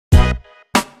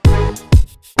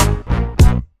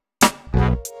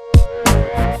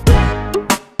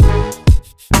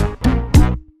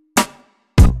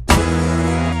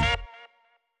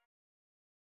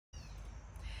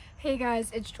Hey guys,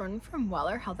 it's Jordan from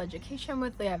Youre Health Education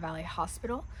with Lehigh Valley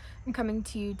Hospital. I'm coming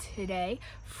to you today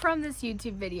from this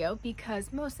YouTube video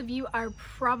because most of you are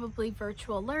probably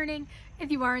virtual learning. If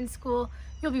you are in school,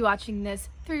 you'll be watching this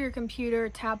through your computer,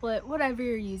 tablet, whatever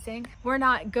you're using. We're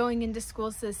not going into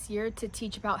schools this year to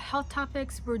teach about health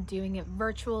topics. We're doing it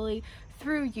virtually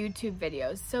through YouTube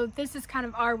videos. So this is kind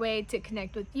of our way to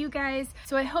connect with you guys.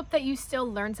 So I hope that you still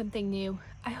learn something new.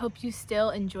 I hope you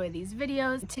still enjoy these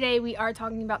videos. Today we are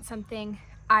talking about something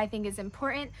I think is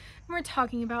important, and we're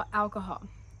talking about alcohol.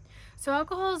 So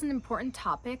alcohol is an important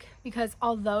topic because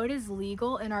although it is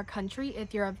legal in our country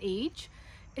if you're of age,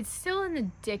 it's still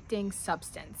an addicting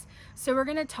substance. So we're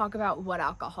going to talk about what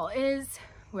alcohol is,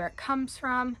 where it comes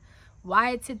from,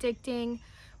 why it's addicting,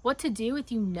 what to do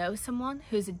if you know someone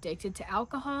who's addicted to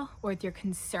alcohol or if you're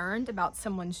concerned about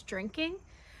someone's drinking.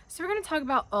 So we're going to talk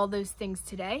about all those things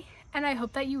today, and I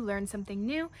hope that you learn something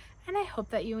new, and I hope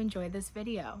that you enjoy this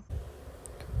video.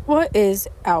 What is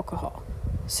alcohol?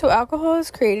 So alcohol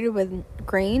is created when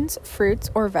grains, fruits,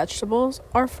 or vegetables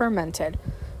are fermented.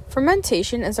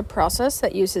 Fermentation is a process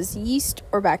that uses yeast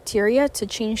or bacteria to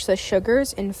change the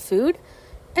sugars in food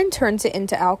and turns it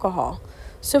into alcohol.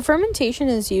 So fermentation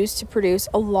is used to produce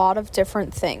a lot of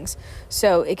different things.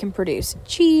 So it can produce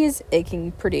cheese, it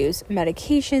can produce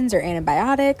medications or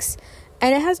antibiotics,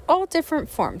 and it has all different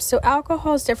forms. So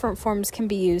alcohol's different forms can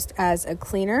be used as a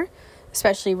cleaner,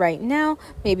 especially right now.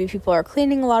 Maybe people are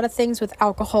cleaning a lot of things with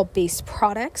alcohol-based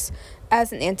products,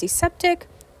 as an antiseptic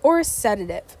or a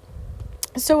sedative.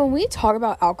 So when we talk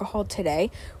about alcohol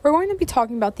today, we're going to be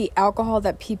talking about the alcohol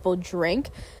that people drink.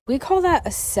 We call that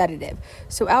a sedative.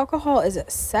 So alcohol is a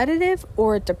sedative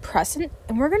or a depressant,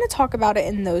 and we're going to talk about it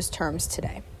in those terms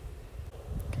today.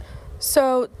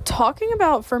 So talking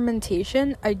about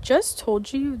fermentation, I just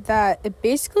told you that it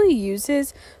basically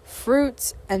uses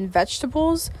fruits and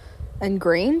vegetables and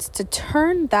grains to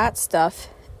turn that stuff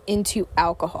into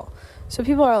alcohol. So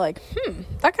people are like,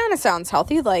 that kind of sounds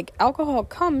healthy. Like alcohol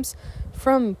comes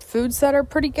from foods that are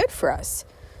pretty good for us.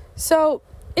 So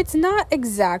it's not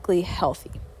exactly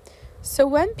healthy. So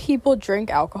when people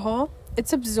drink alcohol,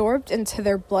 it's absorbed into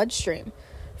their bloodstream.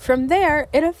 From there,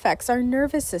 it affects our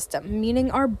nervous system,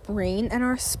 meaning our brain and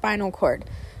our spinal cord,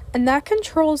 and that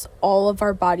controls all of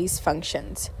our body's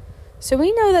functions. So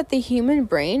we know that the human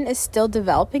brain is still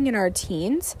developing in our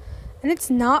teens, and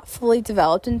it's not fully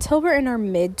developed until we're in our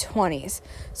mid-20s.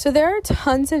 So there are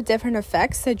tons of different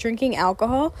effects that drinking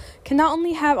alcohol can not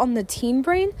only have on the teen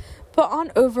brain, but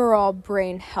on overall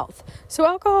brain health. So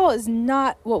alcohol is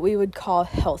not what we would call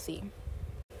healthy.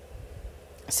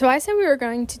 So I said we were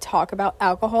going to talk about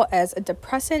alcohol as a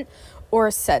depressant or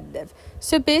a sedative.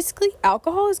 So basically,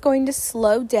 alcohol is going to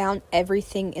slow down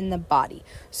everything in the body.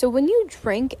 So when you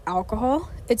drink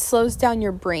alcohol, it slows down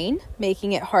your brain,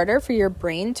 making it harder for your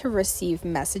brain to receive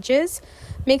messages,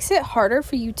 makes it harder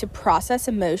for you to process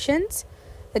emotions.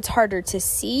 It's harder to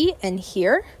see and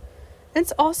hear. And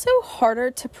it's also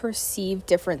harder to perceive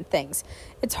different things.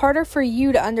 It's harder for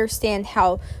you to understand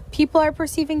how people are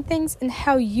perceiving things and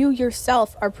how you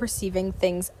yourself are perceiving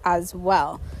things as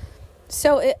well.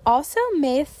 So it also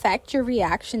may affect your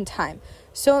reaction time.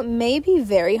 So it may be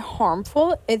very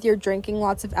harmful if you're drinking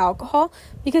lots of alcohol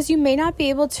because you may not be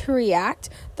able to react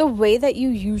the way that you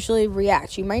usually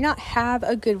react. You might not have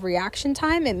a good reaction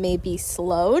time. It may be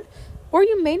slowed, or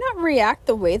you may not react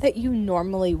the way that you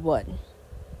normally would.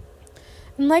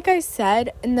 And like I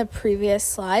said in the previous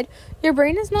slide, your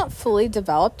brain is not fully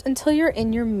developed until you're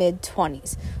in your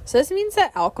mid-20s. So this means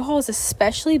that alcohol is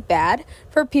especially bad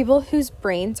for people whose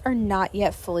brains are not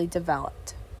yet fully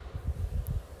developed.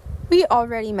 We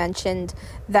already mentioned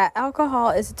that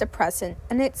alcohol is a depressant,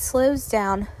 and it slows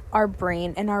down our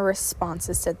brain and our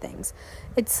responses to things.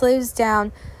 It slows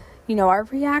down, our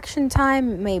reaction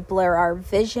time, it may blur our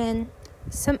vision.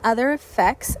 Some other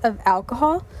effects of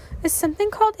alcohol is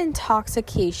something called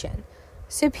intoxication.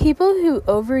 So people who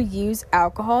overuse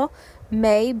alcohol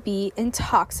may be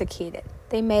intoxicated.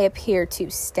 They may appear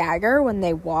to stagger when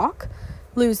they walk,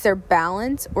 lose their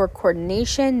balance or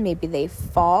coordination. Maybe they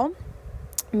fall.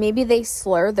 Maybe they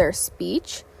slur their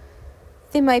speech.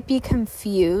 They might be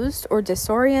confused or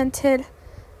disoriented.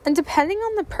 And depending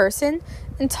on the person,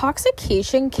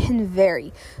 intoxication can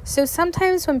vary. So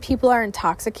sometimes when people are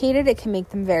intoxicated, it can make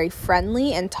them very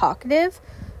friendly and talkative,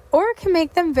 or it can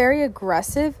make them very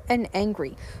aggressive and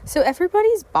angry. So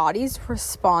everybody's bodies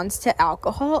responds to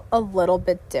alcohol a little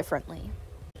bit differently.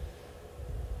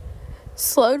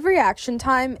 Slowed reaction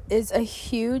time is a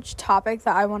huge topic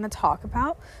that I want to talk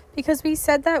about because we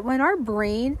said that when our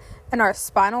brain and our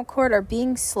spinal cord are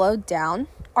being slowed down,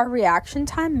 our reaction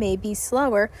time may be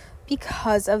slower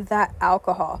because of that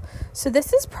alcohol. So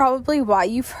this is probably why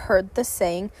you've heard the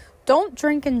saying, don't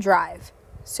drink and drive.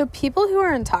 So people who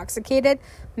are intoxicated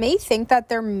may think that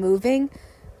they're moving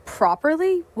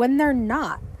properly when they're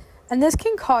not. And this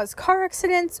can cause car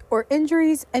accidents or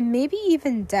injuries and maybe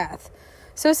even death.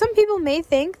 So some people may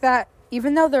think that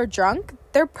even though they're drunk,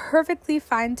 they're perfectly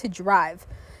fine to drive.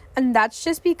 And that's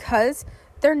just because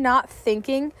they're not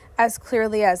thinking as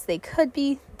clearly as they could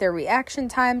be. Their reaction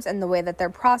times and the way that they're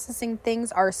processing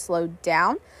things are slowed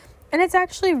down. And it's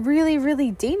actually really, really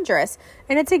dangerous.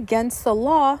 And it's against the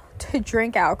law to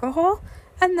drink alcohol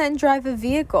and then drive a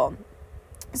vehicle.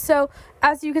 So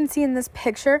as you can see in this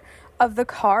picture of the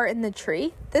car in the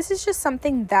tree, this is just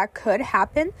something that could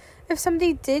happen if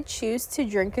somebody did choose to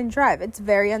drink and drive. It's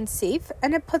very unsafe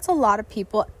and it puts a lot of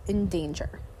people in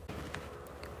danger.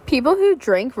 People who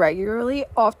drink regularly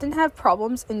often have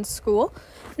problems in school,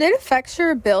 and it affects your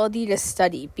ability to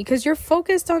study because you're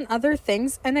focused on other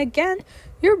things, and again,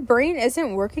 your brain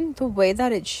isn't working the way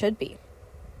that it should be.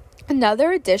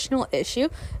 Another additional issue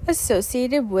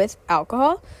associated with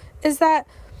alcohol is that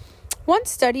one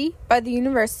study by the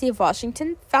University of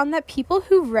Washington found that people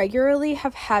who regularly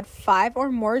have had 5 or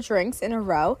more drinks in a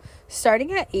row,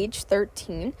 starting at age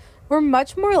 13, were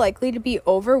much more likely to be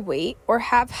overweight or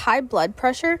have high blood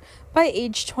pressure by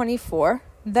age 24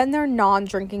 than their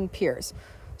non-drinking peers.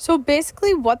 So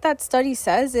basically what that study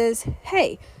says is,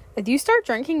 hey, if you start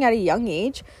drinking at a young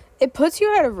age, it puts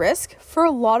you at a risk for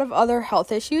a lot of other health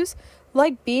issues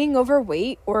like being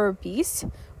overweight or obese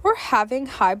or having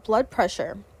high blood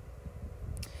pressure.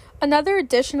 Another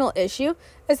additional issue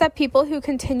is that people who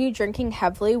continue drinking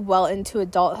heavily well into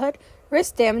adulthood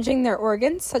risk damaging their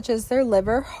organs such as their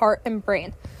liver, heart, and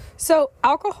brain. So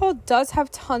alcohol does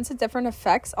have tons of different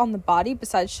effects on the body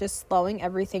besides just slowing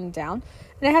everything down.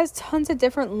 And it has tons of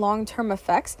different long-term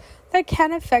effects that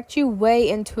can affect you way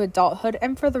into adulthood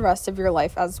and for the rest of your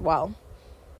life as well.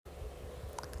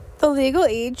 The legal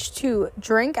age to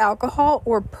drink alcohol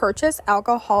or purchase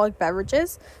alcoholic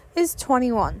beverages is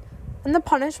 21. And the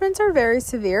punishments are very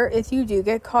severe if you do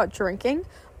get caught drinking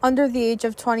under the age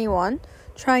of 21,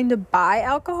 trying to buy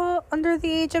alcohol under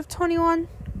the age of 21,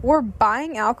 or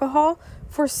buying alcohol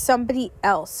for somebody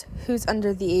else who's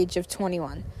under the age of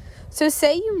 21. So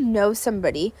say you know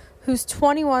somebody who's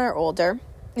 21 or older,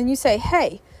 and you say,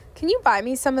 hey, can you buy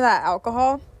me some of that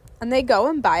alcohol? And they go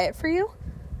and buy it for you.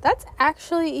 That's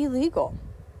actually illegal.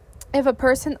 If a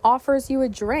person offers you a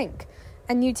drink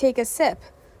and you take a sip,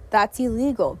 that's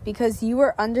illegal because you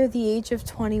are under the age of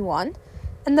 21,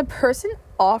 and the person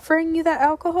offering you that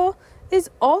alcohol is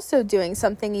also doing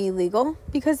something illegal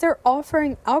because they're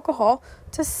offering alcohol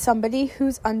to somebody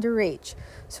who's underage.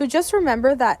 So just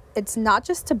remember that it's not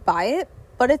just to buy it,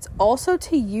 but it's also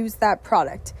to use that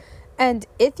product. And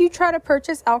if you try to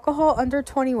purchase alcohol under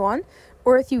 21,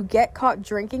 or if you get caught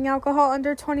drinking alcohol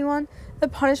under 21, the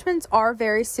punishments are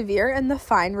very severe and the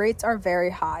fine rates are very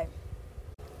high.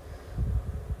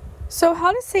 So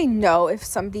how to say no if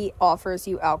somebody offers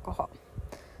you alcohol?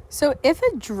 So if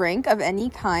a drink of any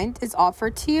kind is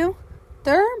offered to you,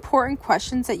 there are important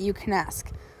questions that you can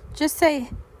ask. Just say,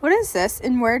 what is this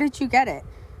and where did you get it?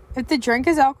 If the drink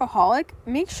is alcoholic,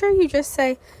 make sure you just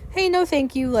say, hey, no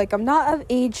thank you, I'm not of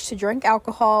age to drink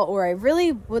alcohol, or I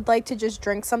really would like to just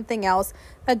drink something else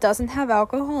that doesn't have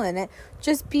alcohol in it.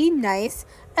 Just be nice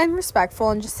and respectful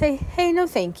and just say, hey, no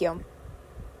thank you.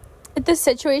 If the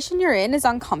situation you're in is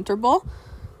uncomfortable,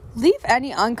 leave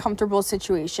any uncomfortable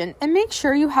situation and make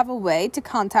sure you have a way to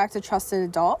contact a trusted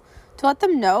adult to let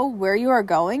them know where you are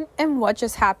going and what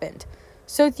just happened.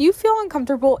 So if you feel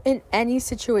uncomfortable in any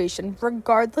situation,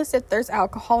 regardless if there's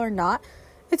alcohol or not,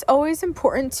 it's always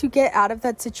important to get out of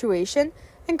that situation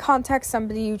and contact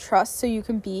somebody you trust so you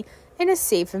can be in a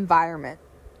safe environment.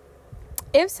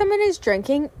 If someone is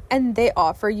drinking and they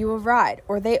offer you a ride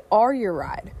or they are your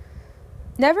ride,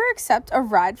 never accept a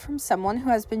ride from someone who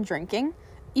has been drinking,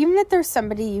 even if there's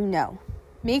somebody you know.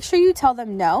 Make sure you tell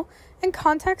them no and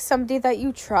contact somebody that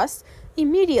you trust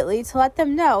immediately to let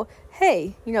them know,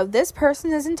 hey, this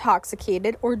person is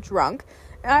intoxicated or drunk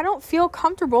and I don't feel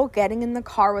comfortable getting in the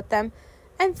car with them,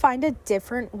 and find a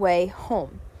different way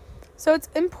home. So it's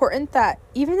important that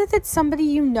even if it's somebody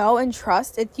you know and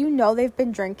trust, if you know they've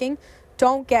been drinking,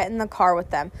 don't get in the car with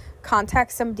them.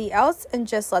 Contact somebody else and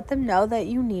just let them know that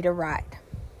you need a ride.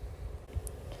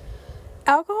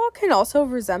 Alcohol can also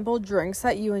resemble drinks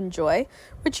that you enjoy,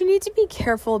 which you need to be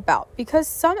careful about because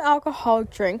some alcoholic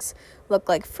drinks look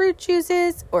like fruit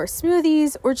juices or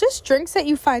smoothies or just drinks that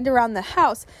you find around the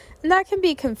house, and that can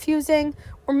be confusing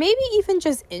or maybe even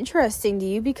just interesting to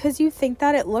you because you think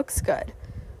that it looks good.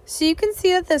 So you can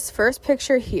see that this first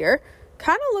picture here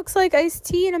kind of looks like iced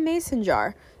tea in a mason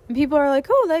jar. And people are like,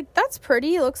 oh, that's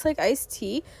pretty. It looks like iced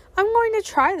tea. I'm going to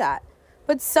try that.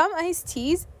 But some iced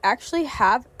teas actually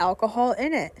have alcohol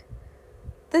in it.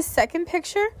 This second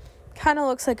picture kind of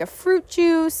looks like a fruit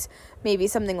juice, maybe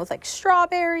something with like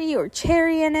strawberry or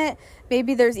cherry in it.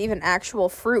 Maybe there's even actual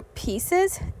fruit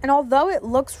pieces. And although it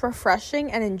looks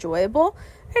refreshing and enjoyable,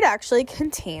 it actually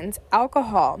contains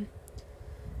alcohol.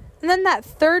 And then that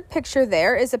third picture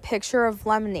there is a picture of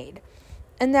lemonade.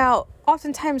 And now,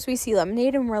 oftentimes we see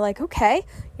lemonade and we're like, okay,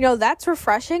 that's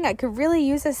refreshing. I could really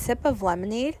use a sip of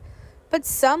lemonade. But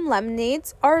some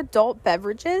lemonades are adult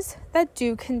beverages that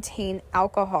do contain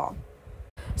alcohol.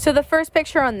 So the first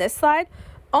picture on this slide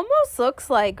almost looks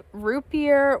like root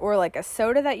beer or like a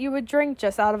soda that you would drink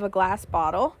just out of a glass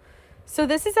bottle. So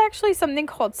this is actually something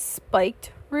called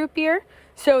spiked root beer.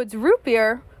 So it's root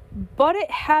beer, but it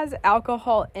has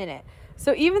alcohol in it.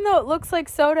 So even though it looks like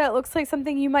soda, it looks like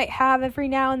something you might have every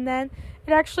now and then,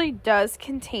 it actually does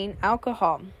contain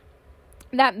alcohol.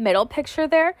 That middle picture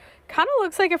there kind of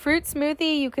looks like a fruit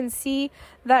smoothie. You can see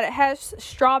that it has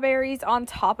strawberries on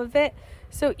top of it.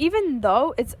 So even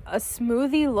though it's a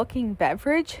smoothie looking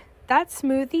beverage, that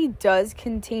smoothie does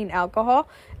contain alcohol.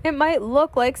 It might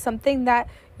look like something that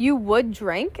you would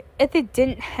drink if it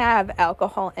didn't have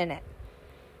alcohol in it.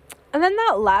 And then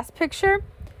that last picture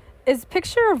is a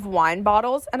picture of wine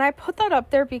bottles, and I put that up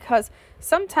there because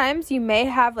sometimes you may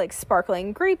have like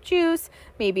sparkling grape juice,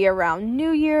 maybe around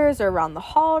New Year's or around the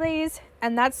holidays,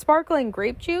 and that sparkling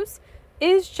grape juice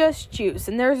is just juice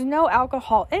and there's no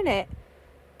alcohol in it.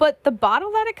 But the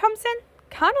bottle that it comes in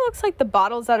kind of looks like the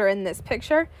bottles that are in this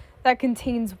picture that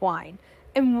contains wine.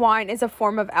 And wine is a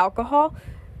form of alcohol,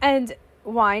 and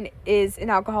wine is an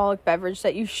alcoholic beverage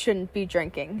that you shouldn't be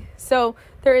drinking. So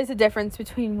there is a difference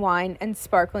between wine and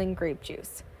sparkling grape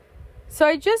juice. So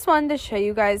I just wanted to show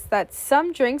you guys that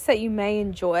some drinks that you may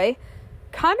enjoy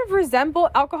kind of resemble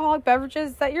alcoholic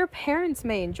beverages that your parents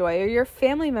may enjoy or your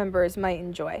family members might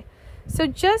enjoy. So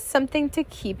just something to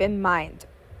keep in mind.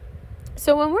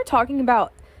 So when we're talking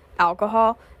about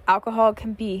alcohol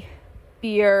can be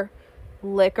beer,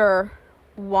 liquor,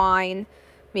 wine.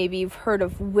 Maybe you've heard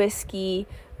of whiskey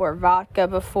or vodka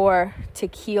before,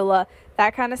 tequila,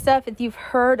 that kind of stuff. If you've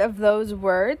heard of those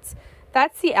words,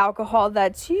 that's the alcohol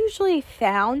that's usually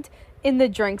found in the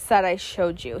drinks that I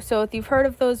showed you. So if you've heard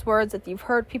of those words, if you've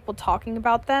heard people talking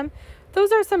about them,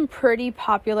 those are some pretty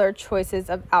popular choices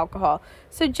of alcohol.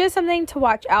 So just something to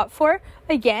watch out for.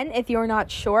 Again, if you're not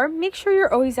sure, make sure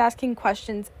you're always asking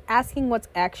questions, asking what's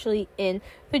actually in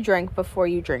the drink before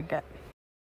you drink it.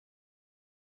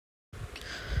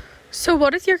 So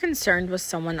what if you're concerned with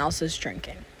someone else's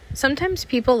drinking? Sometimes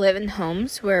people live in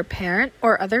homes where a parent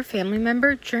or other family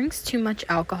member drinks too much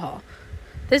alcohol.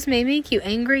 This may make you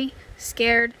angry,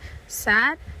 scared,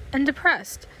 sad, and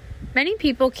depressed. Many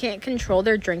people can't control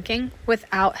their drinking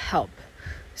without help.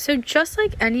 So just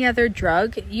like any other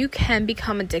drug, you can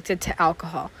become addicted to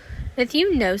alcohol. If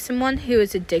you know someone who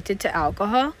is addicted to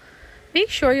alcohol, make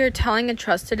sure you're telling a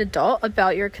trusted adult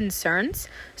about your concerns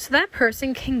so that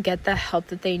person can get the help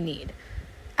that they need.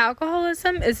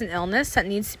 Alcoholism is an illness that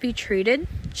needs to be treated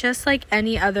just like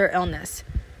any other illness.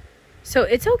 So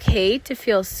it's okay to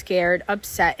feel scared,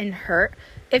 upset, and hurt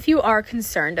if you are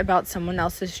concerned about someone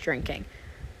else's drinking.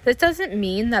 This doesn't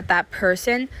mean that that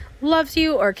person loves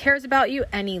you or cares about you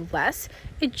any less.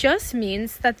 It just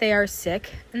means that they are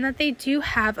sick and that they do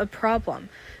have a problem,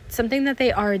 something that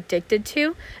they are addicted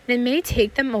to, and it may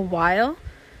take them a while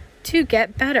to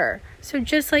get better. So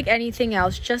just like anything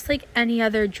else, just like any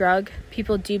other drug,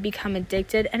 people do become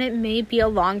addicted, and it may be a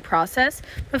long process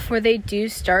before they do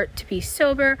start to be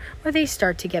sober or they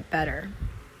start to get better.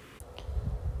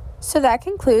 So that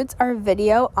concludes our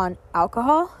video on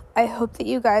alcohol. I hope that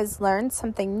you guys learned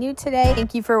something new today.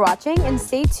 Thank you for watching, and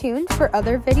stay tuned for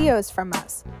other videos from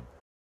us.